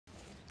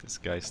This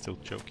guy's still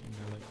joking.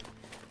 I like it.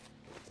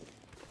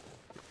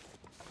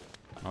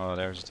 Oh,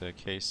 there's the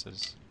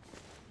cases.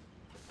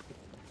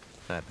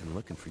 I've been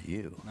looking for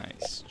you.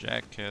 Nice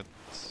jacket.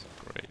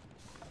 Great.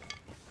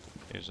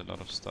 Here's a lot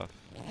of stuff.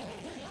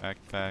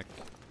 Backpack.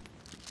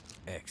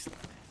 Excellent.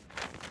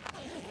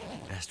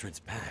 Astrid's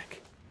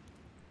pack.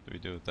 Do we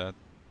do with that?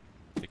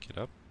 Pick it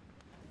up?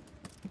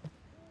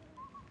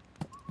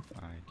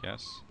 I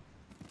guess.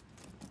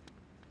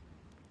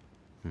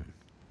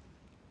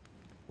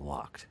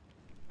 Locked.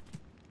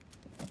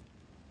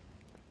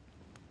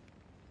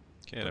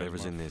 Okay,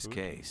 Whatever's in this food.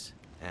 case,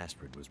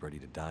 Astrid was ready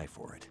to die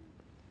for it.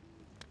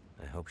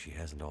 I hope she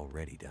hasn't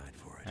already died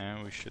for it.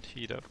 And we should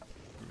heat up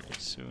really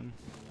soon.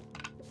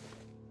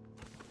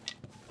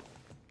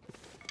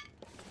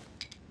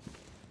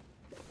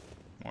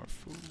 More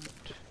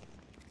food.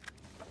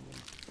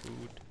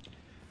 Food.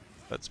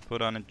 Let's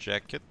put on a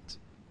jacket.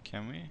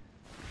 Can we?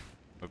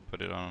 Or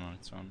put it on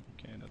its own.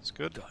 Okay, that's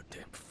good.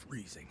 Goddamn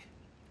freezing.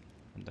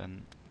 And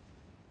then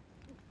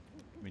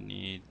we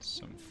need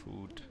some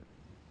food.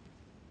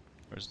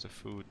 Where's the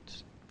food?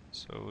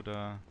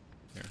 Soda.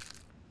 Here.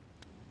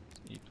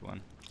 Eat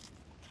one.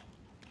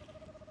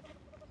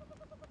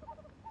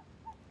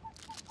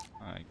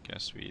 I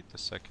guess we eat the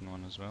second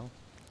one as well,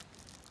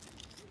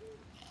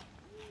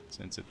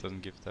 since it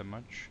doesn't give that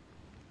much.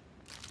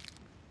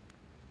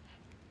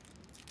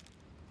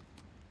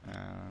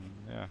 And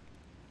yeah,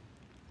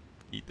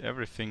 eat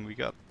everything we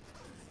got.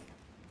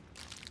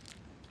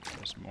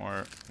 There's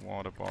more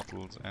water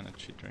bottles,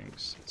 energy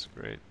drinks, it's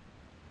great.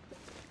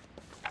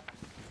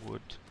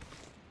 Wood.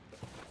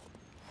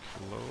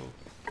 Clove.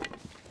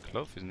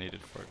 Clove is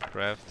needed for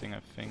crafting, I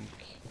think.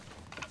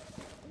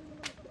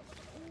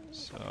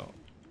 So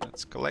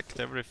let's collect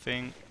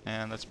everything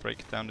and let's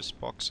break down this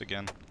box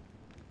again.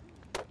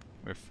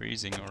 We're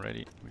freezing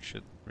already. We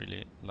should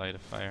really light a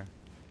fire.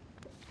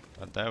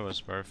 But that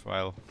was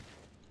worthwhile.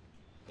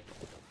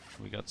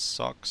 We got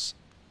socks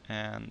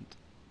and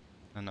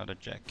another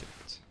jacket.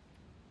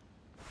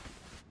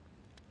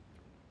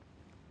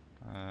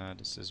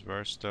 This is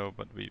worse though,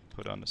 but we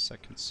put on the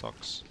second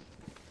socks.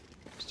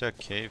 Is there a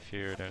cave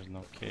here? There's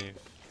no cave.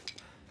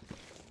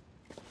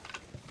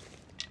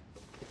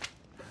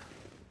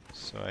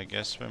 So I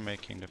guess we're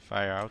making the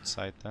fire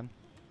outside then.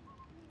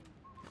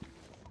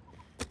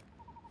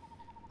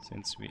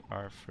 Since we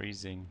are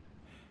freezing.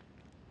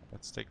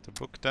 Let's take the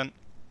book then.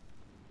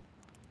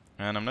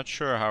 And I'm not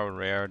sure how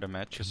rare the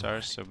matches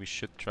are, so we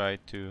should try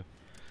to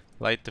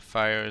light the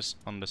fires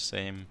on the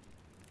same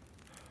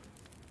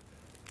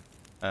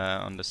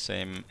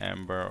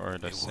amber or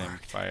the same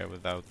fire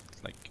without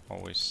like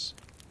always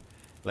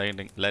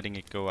letting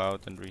it go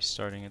out and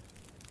restarting it.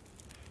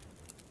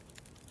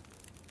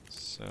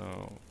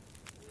 So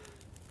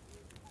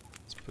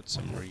let's put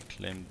some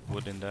reclaimed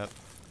wood in that.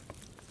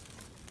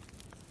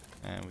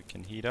 And we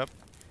can heat up.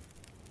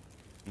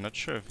 I'm not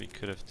sure if we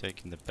could have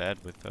taken the bed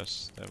with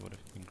us. That would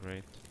have been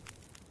great.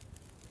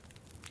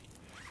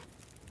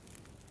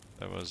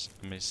 That was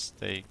a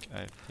mistake,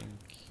 I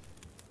think.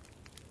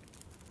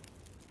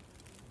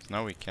 So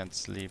now we can't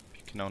sleep.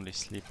 You can only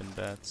sleep in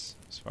beds,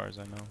 as far as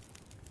I know.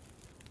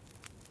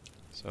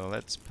 So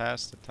let's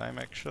pass the time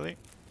actually.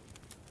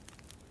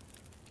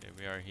 Okay,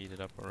 we are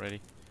heated up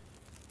already.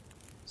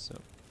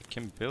 So we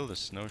can build a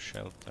snow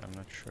shelter. I'm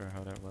not sure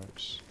how that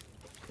works.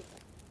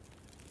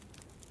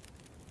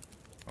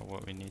 Or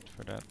what we need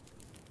for that.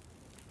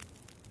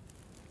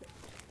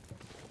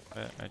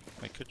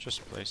 I could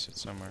just place it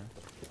somewhere.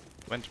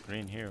 Went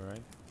green here,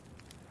 right?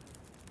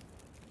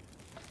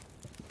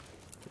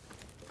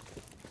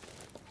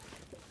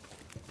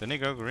 Didn't it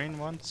go green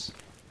once?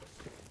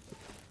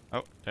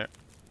 Oh, there.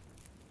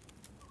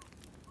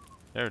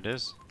 There it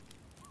is.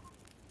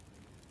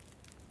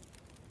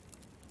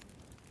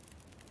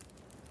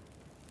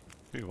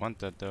 We want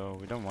that though.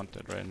 We don't want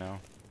that right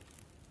now.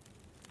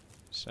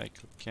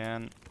 Cycle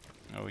can.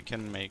 Oh, we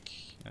can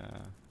make.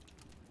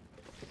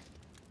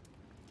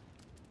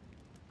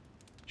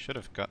 Should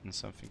have gotten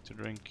something to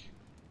drink.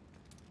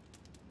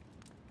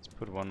 Let's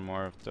put one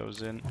more of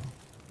those in,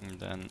 and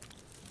then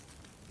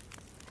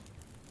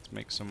let's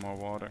make some more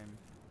water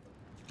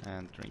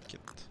and drink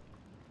it.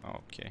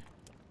 Okay.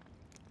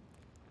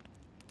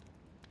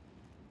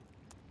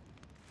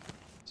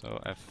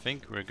 So I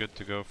think we're good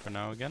to go for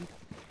now again.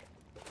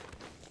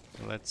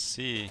 So let's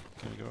see.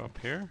 Can we go up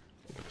here?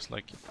 Looks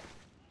like.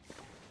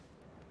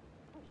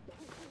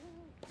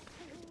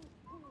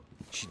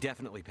 She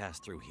definitely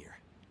passed through here.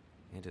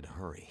 And in a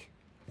hurry.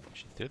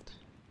 She did.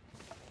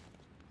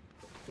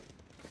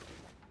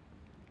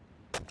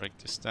 Break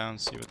this down,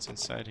 see what's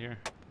inside here.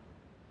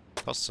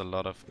 Costs a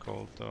lot of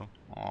gold though.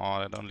 Oh,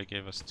 that only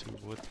gave us 2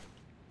 wood.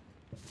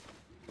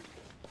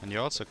 And you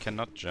also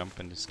cannot jump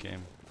in this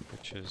game,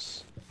 which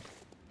is...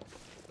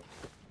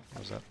 What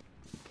was that?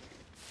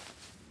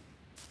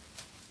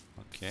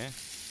 Okay.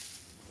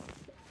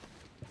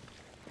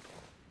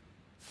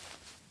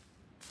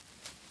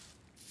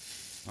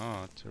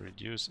 Oh, to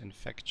reduce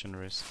infection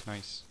risk.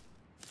 Nice.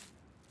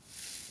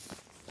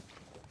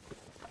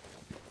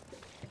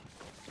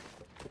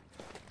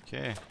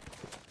 Okay.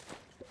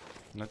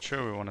 Not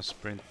sure we want to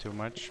sprint too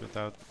much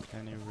without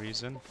any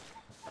reason,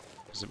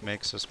 because it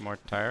makes us more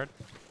tired,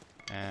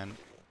 and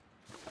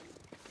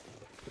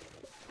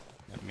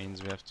that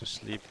means we have to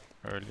sleep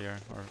earlier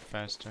or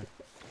faster.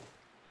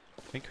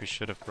 I think we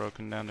should have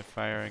broken down the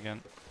fire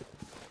again,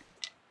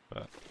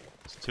 but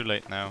it's too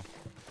late now.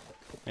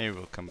 Maybe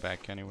we'll come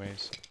back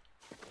anyways.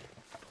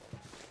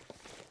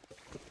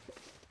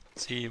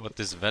 Let's see what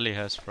this valley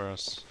has for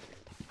us.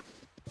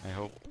 I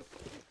hope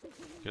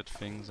good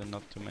things and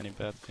not too many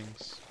bad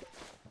things.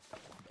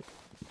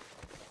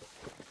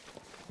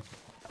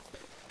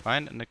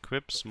 Find and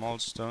equip small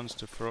stones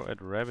to throw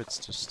at rabbits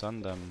to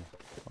stun them.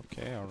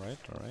 Okay, alright,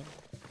 alright.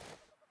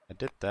 I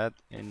did that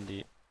in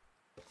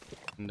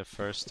the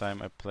first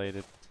time I played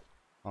it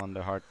on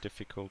the hard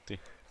difficulty.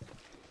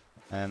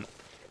 And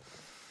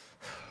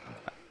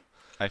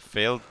I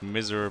failed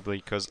miserably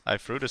because I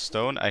threw the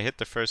stone, I hit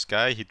the first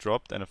guy, he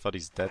dropped, and I thought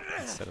he's dead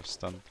instead of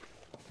stunned.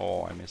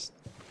 Oh, I missed.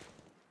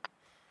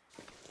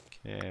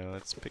 Okay,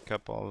 let's pick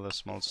up all the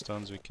small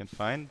stones we can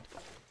find.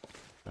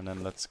 And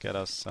then let's get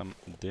us some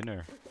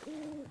dinner.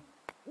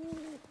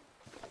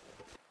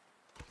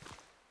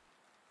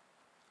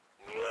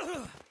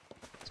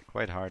 It's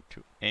quite hard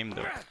to aim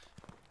though.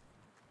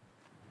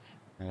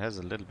 It has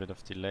a little bit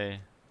of delay.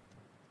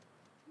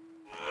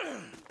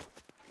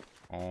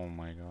 Oh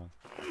my god.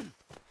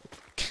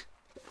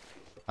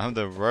 I'm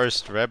the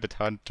worst rabbit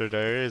hunter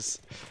there is.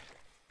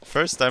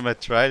 First time I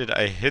tried it,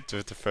 I hit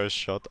with the first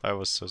shot. I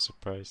was so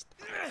surprised.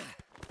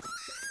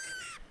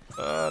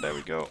 Oh, there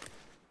we go.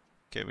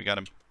 Okay, we got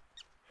him.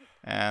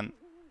 And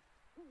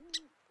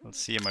let's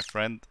see you, my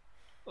friend.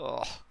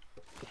 Oh,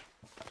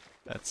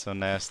 that's so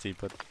nasty,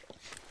 but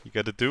you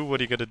gotta do what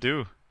you gotta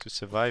do to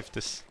survive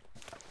this.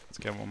 Let's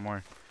get one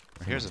more.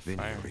 Oh, here's a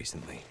fire.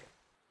 Recently.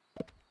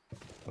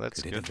 Well,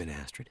 that's Could good. it have been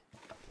Astrid?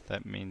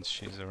 That means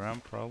she's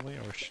around probably,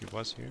 or she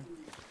was here.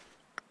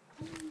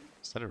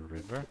 Is that a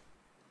river?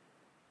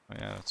 Oh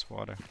yeah, that's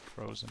water.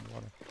 Frozen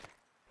water.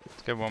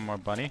 Let's get one more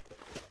bunny.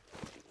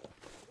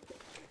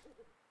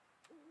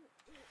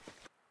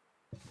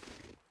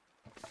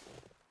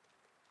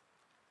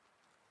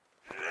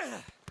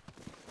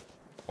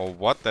 Oh,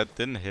 what? That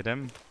didn't hit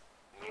him.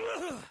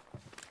 Yeah,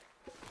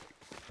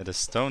 the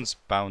stones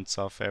bounce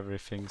off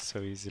everything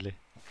so easily.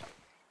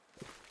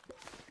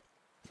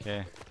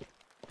 Okay.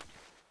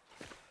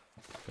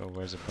 Go,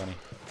 where's the bunny?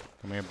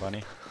 Come here,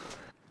 bunny.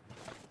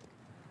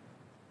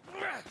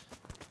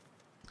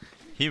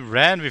 He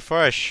ran before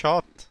I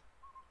shot.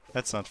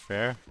 That's not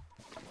fair.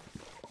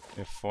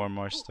 We have 4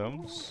 more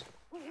stones.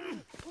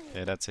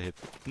 Okay, that's a hit.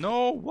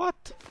 No,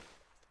 what?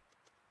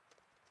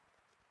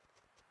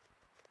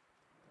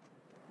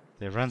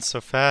 They run so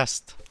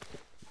fast.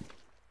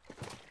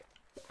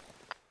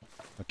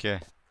 Okay.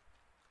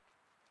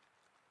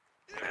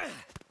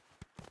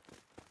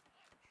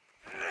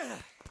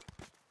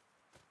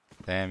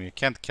 Damn, you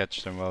can't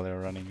catch them while they're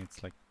running.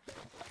 It's like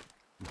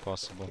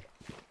impossible.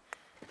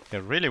 I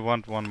really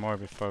want one more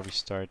before we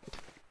start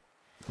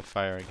the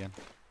fire again.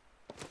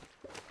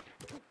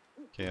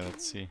 Okay,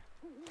 let's see.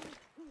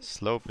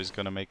 Slope is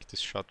gonna make this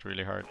shot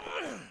really hard.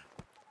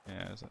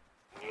 Yeah,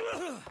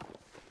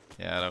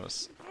 yeah, that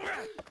was...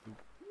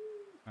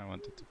 I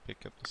wanted to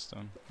pick up the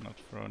stone, not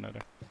throw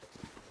another.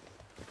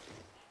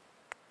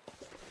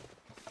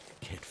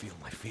 Can't feel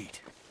my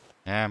feet.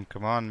 Damn,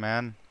 come on,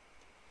 man.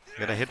 You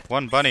gotta hit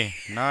one bunny.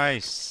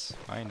 Nice.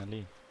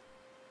 Finally.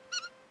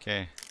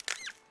 Okay.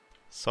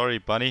 Sorry,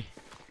 bunny.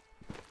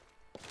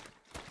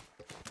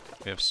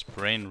 We have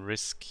sprain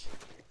risk.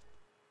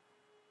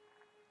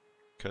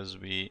 Because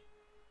we...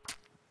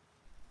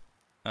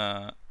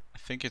 I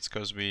think it's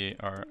because we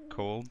are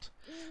cold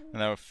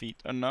and our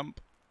feet are numb.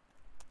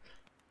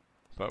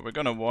 But we're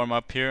gonna warm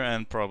up here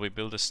and probably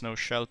build a snow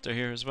shelter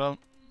here as well.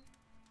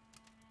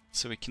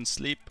 So we can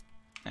sleep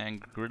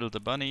and grill the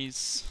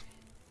bunnies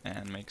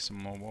and make some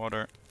more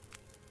water.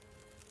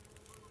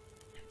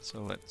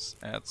 So let's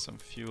add some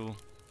fuel.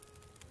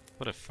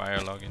 Put a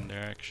fire log in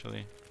there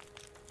actually.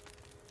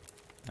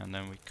 And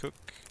then we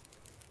cook.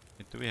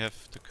 Wait, do we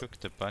have to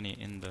cook the bunny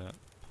in the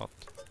pot?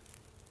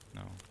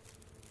 No.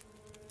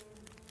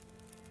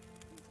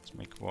 Let's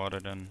make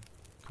water then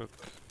cook.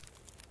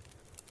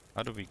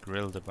 How do we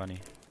grill the bunny?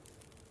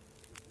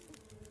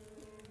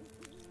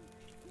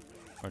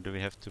 Or do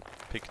we have to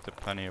pick the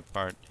bunny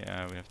apart?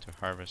 Yeah, we have to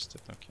harvest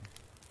it, okay.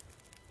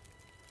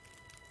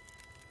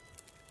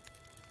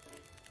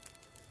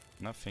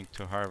 Nothing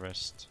to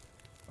harvest.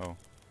 Oh.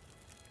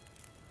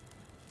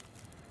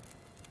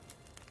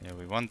 Yeah,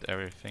 we want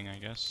everything, I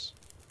guess.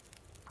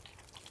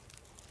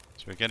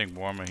 So we're getting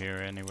warmer here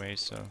anyway,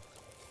 so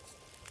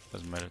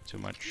doesn't matter too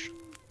much.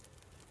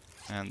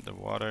 And the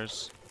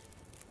waters.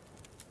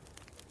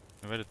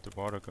 Where did the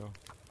water go?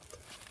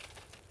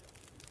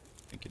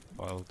 I think it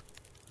boiled.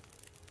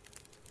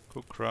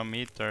 Cook raw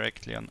meat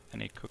directly on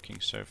any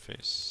cooking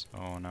surface.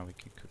 Oh, now we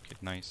can cook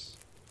it. Nice.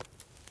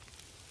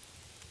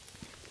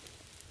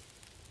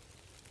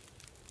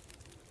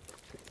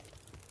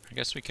 I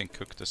guess we can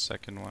cook the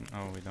second one.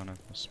 Oh, we don't have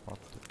a spot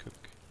to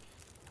cook.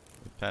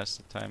 We pass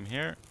the time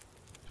here.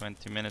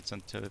 20 minutes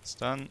until it's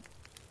done.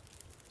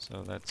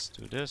 So let's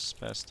do this,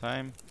 pass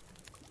time.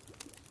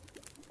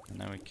 And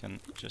now we can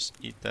just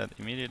eat that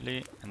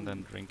immediately and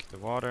then drink the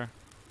water.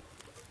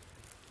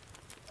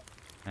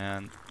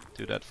 And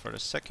do that for the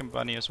second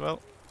bunny as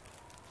well.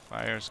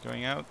 Fire's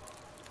going out.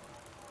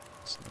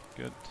 It's not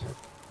good.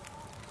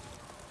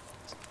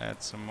 Let's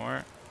add some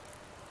more.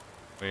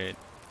 Wait.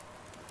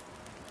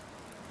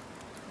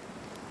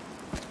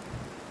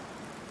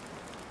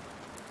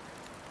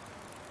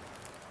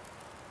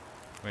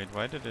 Wait,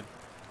 why did it...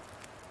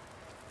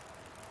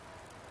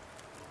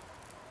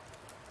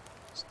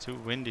 It's too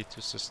windy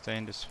to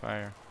sustain this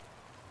fire.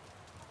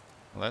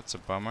 Well, that's a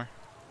bummer.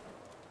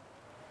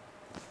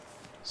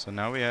 So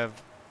now we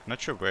have...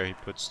 Not sure where he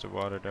puts the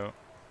water though.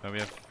 Now we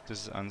have...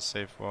 This is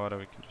unsafe water,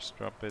 we can just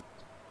drop it.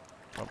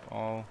 Drop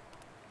all.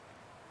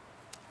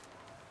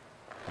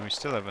 And we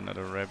still have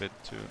another rabbit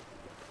to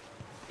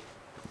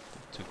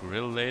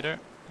grill later.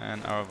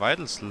 And our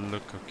vitals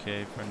look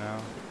okay for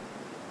now.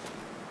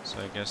 So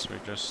I guess we're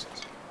just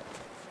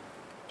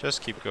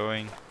keep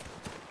going,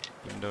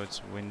 even though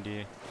it's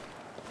windy.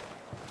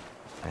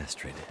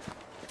 Astrid,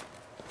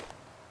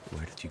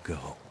 where did you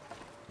go?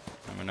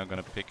 And we're not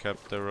gonna pick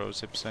up the rose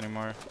hips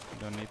anymore. We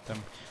don't need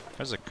them.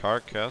 There's a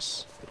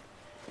carcass.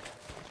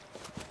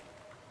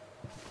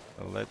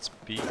 So let's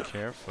be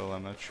careful.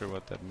 I'm not sure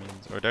what that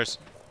means. Or there's...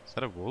 Is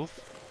that a wolf?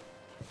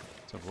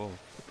 It's a wolf.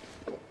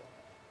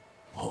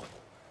 Oh,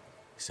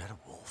 is that a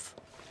wolf?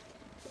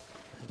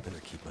 I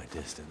better keep my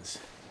distance.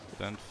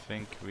 Don't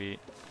think we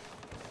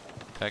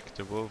attack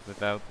the wolf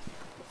without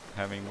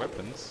having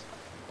weapons.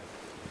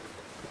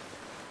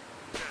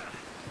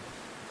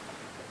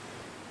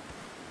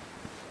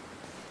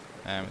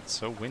 It's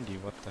so windy,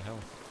 what the hell?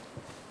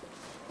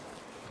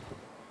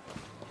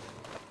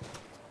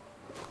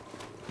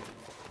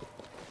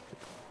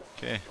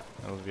 Okay,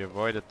 well, we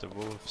avoided the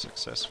wolf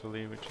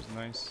successfully, which is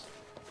nice.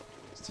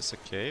 Is this a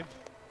cave?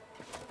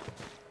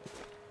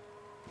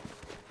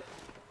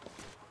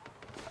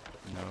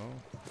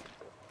 No.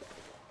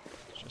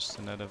 Just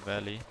another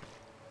valley.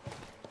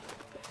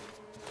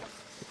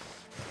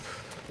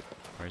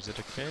 Or is it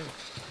a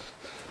cave?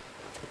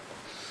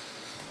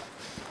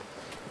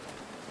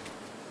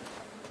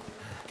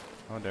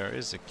 Oh, there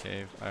is a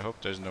cave. I hope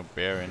there's no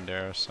bear in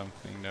there or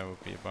something. That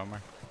would be a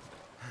bummer.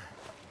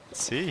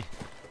 Let's see.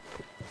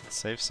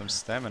 Save some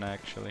stamina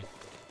actually.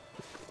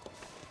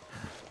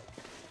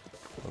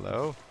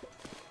 Hello?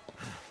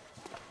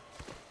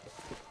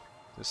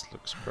 This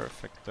looks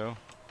perfect though.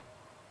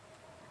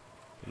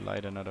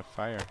 Light another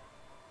fire.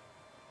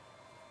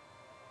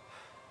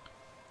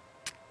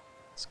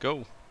 Let's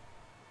go.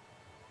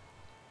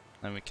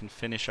 Then we can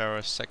finish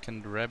our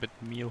second rabbit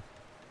meal.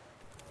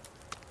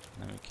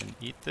 Then we can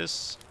eat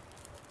this.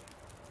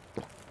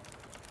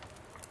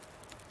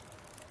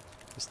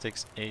 This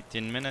takes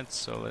 18 minutes,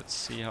 so let's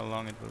see how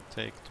long it will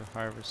take to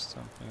harvest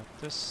something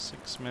like this.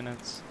 6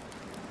 minutes,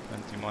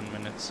 21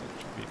 minutes, it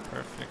should be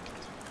perfect.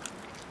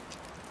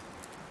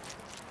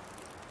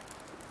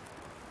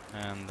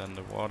 And then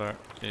the water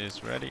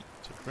is ready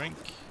to drink.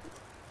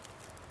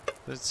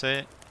 Does it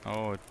say?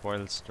 Oh, it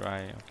boils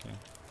dry, okay.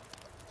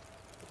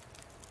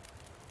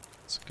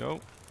 Let's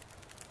go.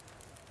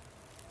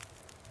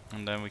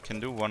 And then we can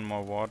do one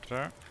more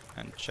water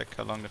and check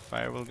how long the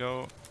fire will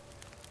go.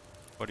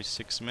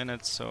 46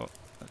 minutes, so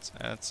let's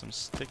add some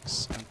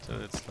sticks until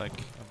it's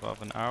like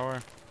above an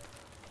hour.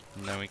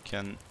 And then we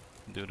can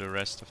do the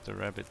rest of the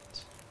rabbit.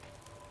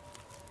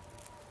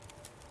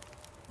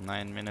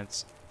 9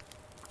 minutes.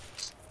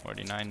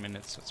 49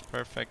 minutes, that's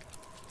perfect.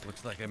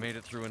 Looks like I made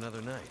it through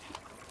another night.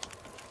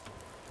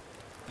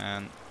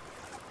 And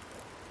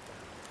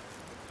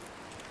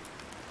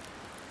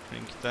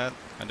drink that.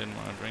 I didn't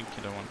want to drink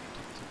it, I wanted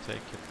to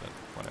take it, but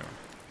whatever.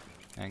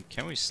 And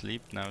can we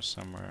sleep now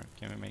somewhere?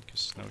 Can we make a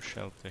snow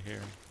shelter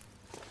here?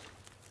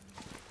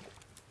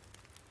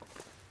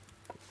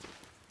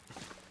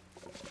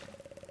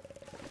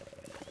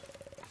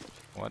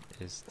 What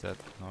is that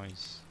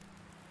noise?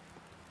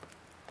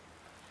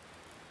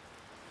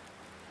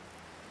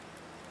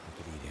 I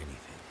could eat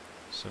anything.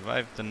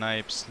 Survive the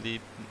night,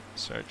 sleep,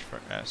 search for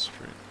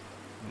Astrid.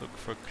 Look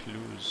for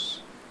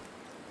clues.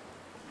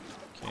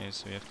 Okay,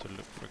 so we have to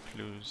look for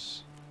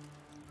clues.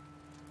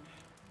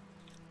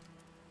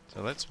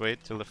 So let's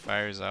wait till the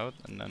fire is out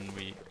and then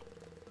we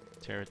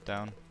tear it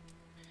down.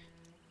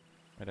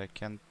 But I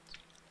can't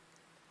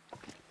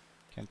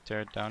tear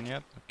it down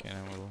yet. Okay,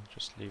 then we'll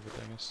just leave it,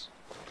 I guess.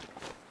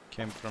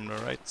 Came from the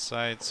right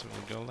side, so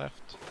we'll go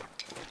left.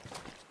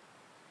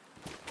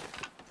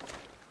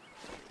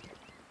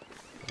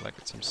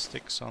 Collect some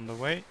sticks on the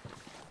way.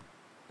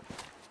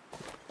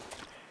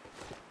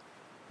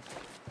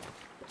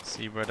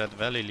 See where that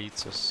valley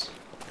leads us.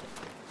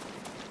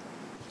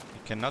 You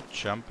cannot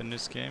jump in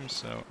this game,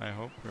 so I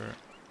hope we're...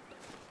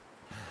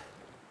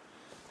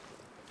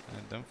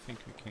 I don't think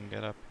we can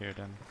get up here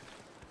then.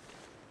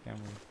 Can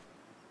we?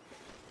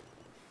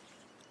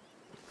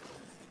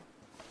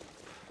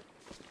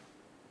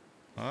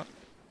 Oh.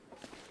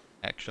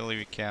 Actually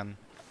we can.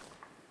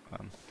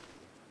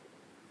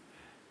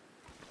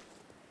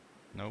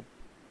 Nope.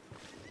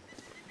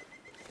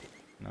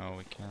 No,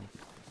 we can't.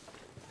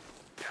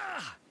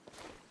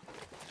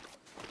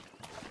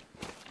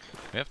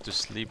 We have to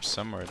sleep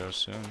somewhere though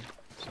soon,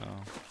 so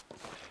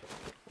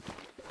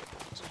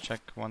let's check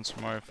once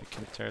more if we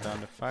can tear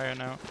down the fire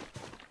now.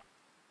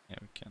 Yeah,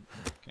 we can.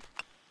 Okay.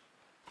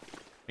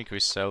 I think we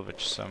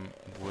salvage some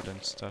wood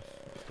and stuff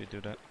if we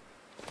do that.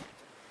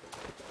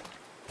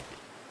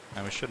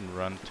 And we shouldn't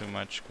run too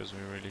much because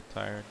we're really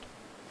tired.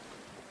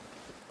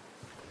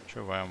 Not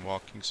sure why I'm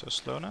walking so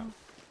slow now.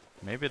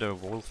 Maybe the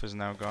wolf is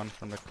now gone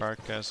from the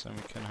carcass and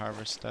we can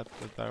harvest that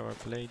with our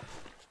blade.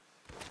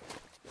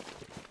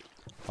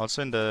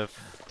 Also in the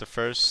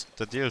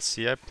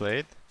DLC I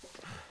played,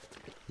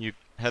 you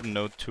had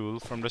no tool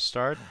from the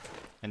start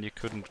and you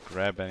couldn't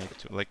grab any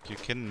tool. Like you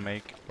couldn't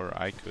make, or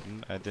I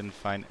couldn't, I didn't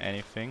find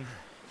anything.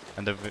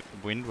 And the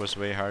wind was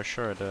way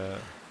harsher. The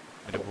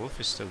wolf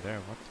is still there,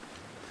 what?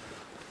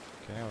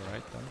 Okay,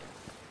 alright then.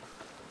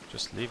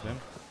 Just leave him.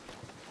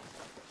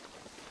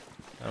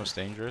 That was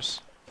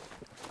dangerous.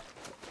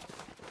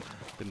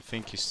 Didn't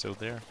think he's still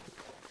there.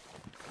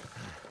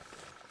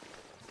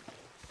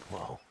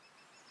 Whoa.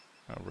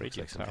 Oh, radio Looks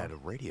tower. like some kind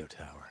of radio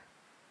tower.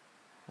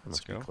 That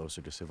must be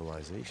closer to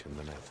civilization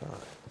than I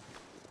thought.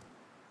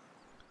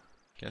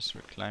 Guess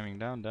we're climbing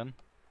down then.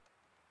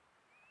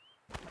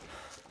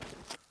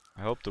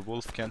 I hope the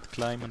wolf can't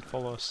climb and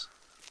follow us.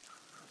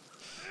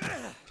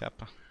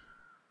 Kappa.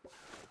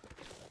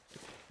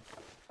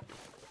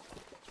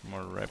 Some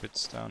more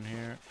rabbits down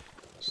here.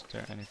 Is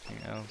there anything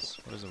else?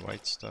 What is the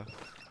white stuff?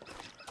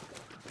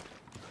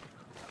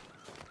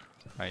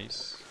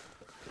 Ice.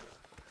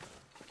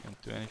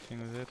 Can't do anything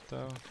with it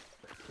though.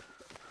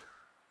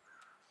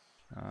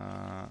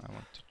 I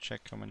want to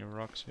check how many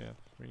rocks we have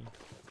free.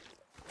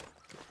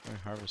 Can we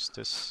harvest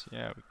this?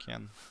 Yeah, we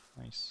can.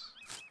 Nice.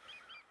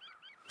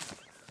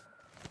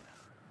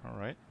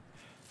 Alright.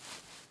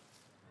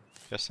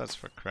 Guess that's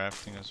for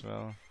crafting as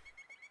well.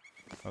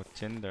 Oh,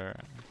 tinder.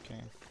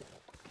 Okay.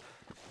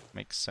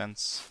 Makes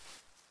sense.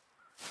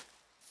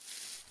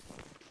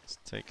 Let's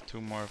take 2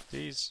 more of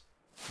these.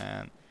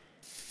 And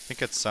I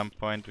think at some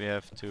point we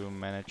have to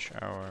manage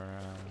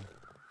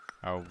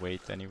our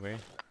weight anyway.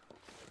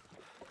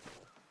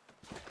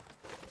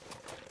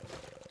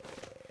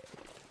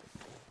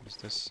 What is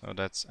this? Oh,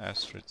 that's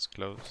Astrid's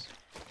clothes.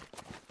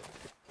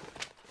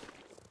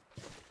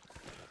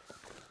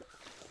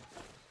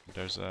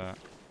 There's a...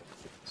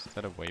 Is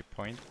that a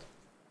waypoint?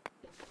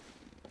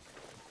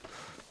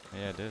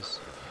 Yeah, it is.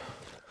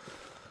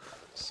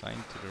 Sign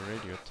to the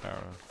radio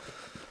tower.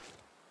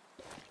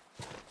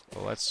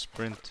 Well, let's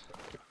sprint.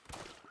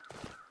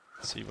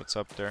 Let's see what's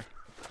up there.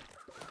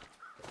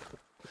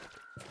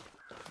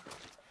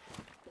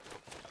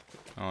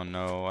 Oh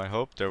no, I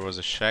hope there was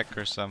a shack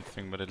or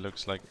something, but it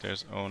looks like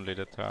there's only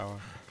the tower.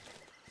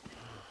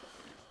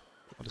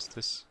 What is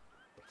this?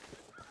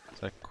 Is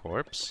that a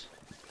corpse?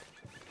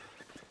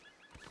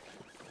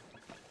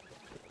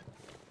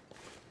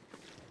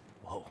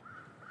 Whoa.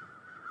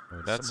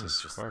 Oh, that's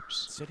Someone's his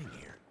corpse. Sitting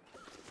here.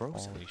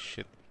 Frozen. Holy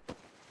shit.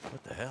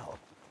 What the hell?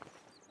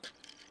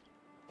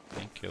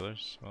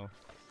 Painkillers. Well,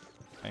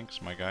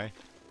 thanks, my guy.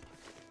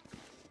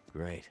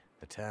 Great.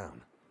 A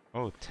town.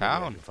 Oh, Maybe I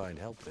town! can find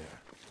help there.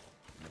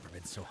 Never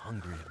been so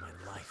hungry in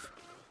my life.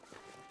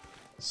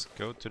 Let's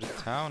go to the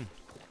town.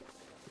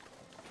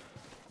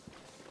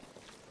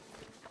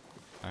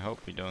 I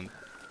hope we don't...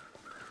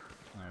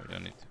 No, we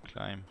don't need to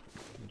climb.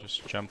 We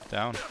just jump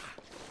down.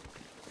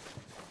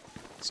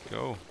 Let's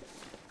go.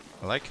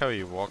 I like how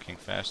you're walking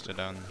faster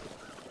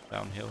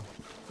downhill.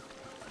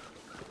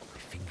 My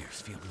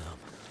fingers feel numb.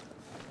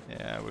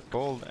 Yeah, we're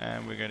cold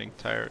and we're getting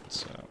tired,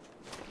 so...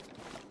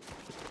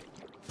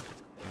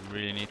 We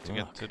really need to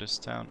get to this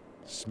town.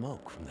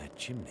 Smoke from that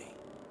chimney.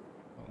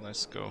 Well,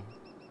 let's go.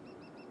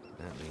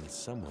 That means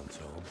someone's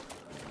home.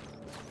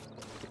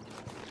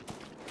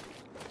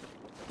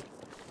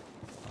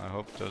 I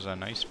hope those are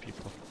nice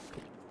people.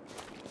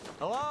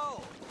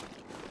 Hello?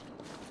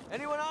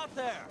 Anyone out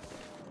there?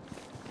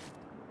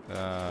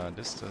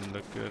 This doesn't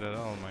look good at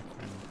all, my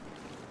friend.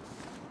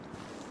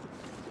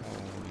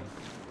 Holy.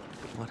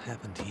 What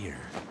happened here?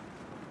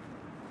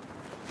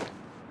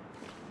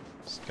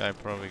 This guy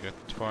probably got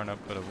torn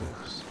up by the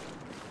wolves.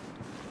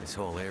 This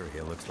whole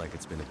area looks like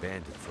it's been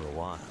abandoned for a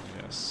while.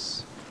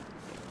 Yes.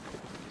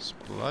 It's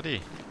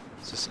bloody.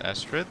 Is this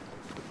Astrid?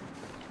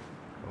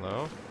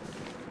 Hello?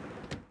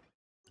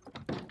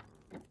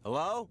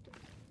 Hello?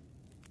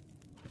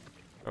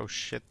 Oh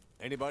shit.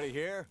 Anybody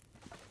here?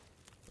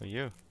 For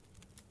you.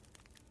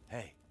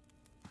 Hey.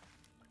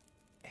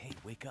 Hey,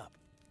 wake up.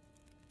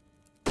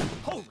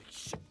 Holy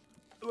shit!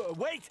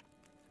 Wait!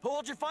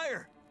 Hold your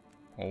fire!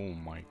 Oh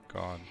my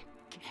god.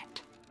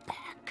 Get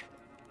back.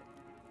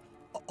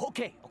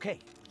 Okay, okay.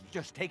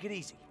 Just take it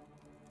easy.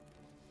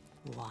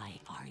 Why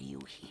are you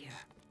here?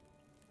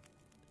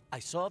 I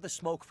saw the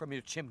smoke from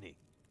your chimney.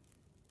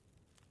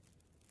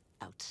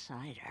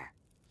 Outsider.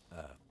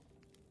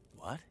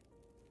 What?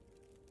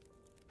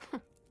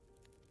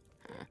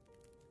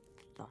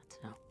 Thought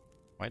so.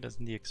 Why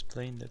doesn't he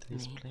explain that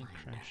his plane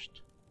Mainlander.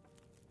 crashed?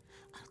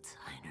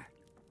 Outsider.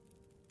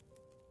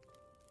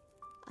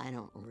 I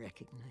don't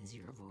recognize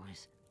your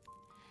voice.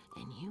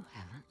 And you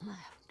haven't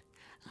left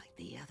like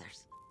the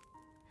others.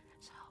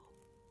 So,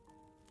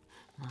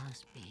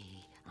 must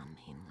be a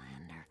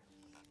mainlander.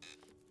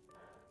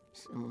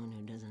 Someone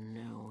who doesn't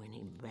know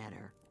any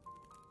better.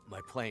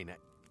 My plane,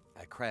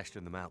 I crashed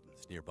in the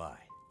mountains nearby.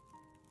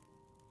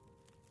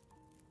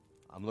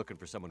 I'm looking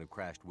for someone who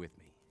crashed with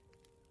me.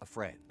 A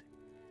friend.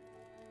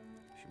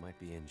 She might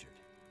be injured.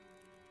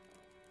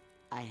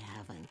 I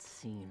haven't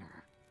seen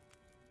her.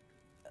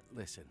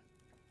 Listen,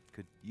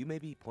 could you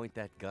maybe point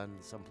that gun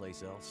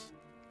someplace else?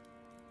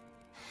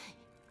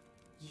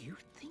 You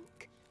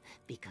think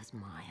because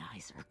my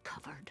eyes are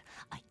covered,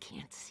 I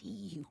can't see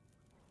you?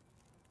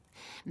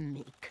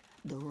 Make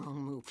the wrong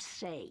move,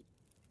 say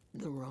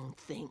the wrong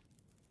thing.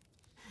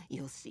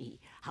 You'll see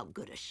how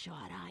good a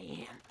shot I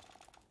am.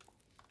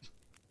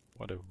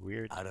 What a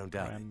weird I don't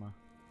doubt it. grandma.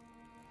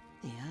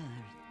 The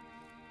others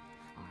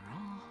are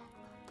all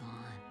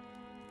gone.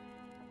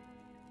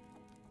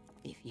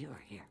 If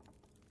you're here,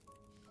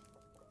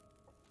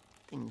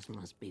 things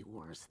must be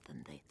worse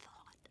than they thought.